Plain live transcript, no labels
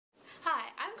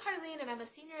and I'm a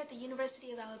senior at the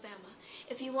University of Alabama.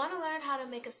 If you want to learn how to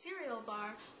make a cereal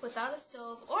bar without a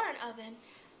stove or an oven,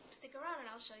 stick around and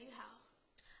I'll show you how.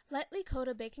 Lightly coat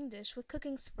a baking dish with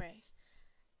cooking spray.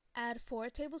 Add 4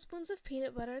 tablespoons of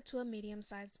peanut butter to a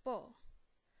medium-sized bowl.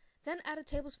 Then add a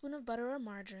tablespoon of butter or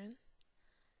margarine,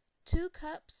 2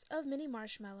 cups of mini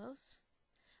marshmallows.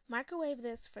 Microwave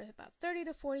this for about 30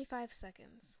 to 45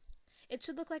 seconds. It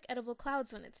should look like edible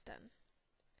clouds when it's done.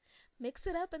 Mix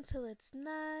it up until it's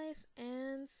nice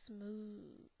and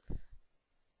smooth.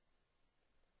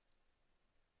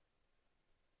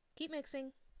 Keep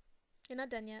mixing. You're not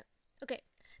done yet. Okay,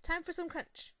 time for some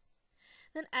crunch.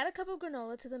 Then add a cup of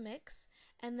granola to the mix,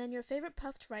 and then your favorite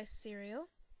puffed rice cereal.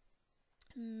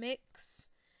 Mix,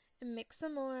 and mix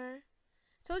some more.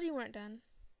 Told you weren't done.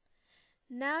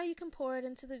 Now you can pour it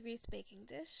into the greased baking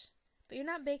dish, but you're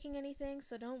not baking anything,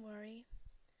 so don't worry.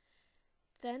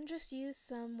 Then just use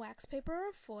some wax paper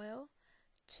or foil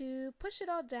to push it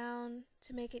all down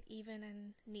to make it even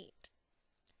and neat.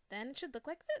 Then it should look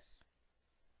like this.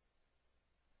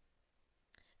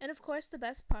 And of course, the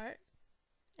best part,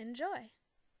 enjoy!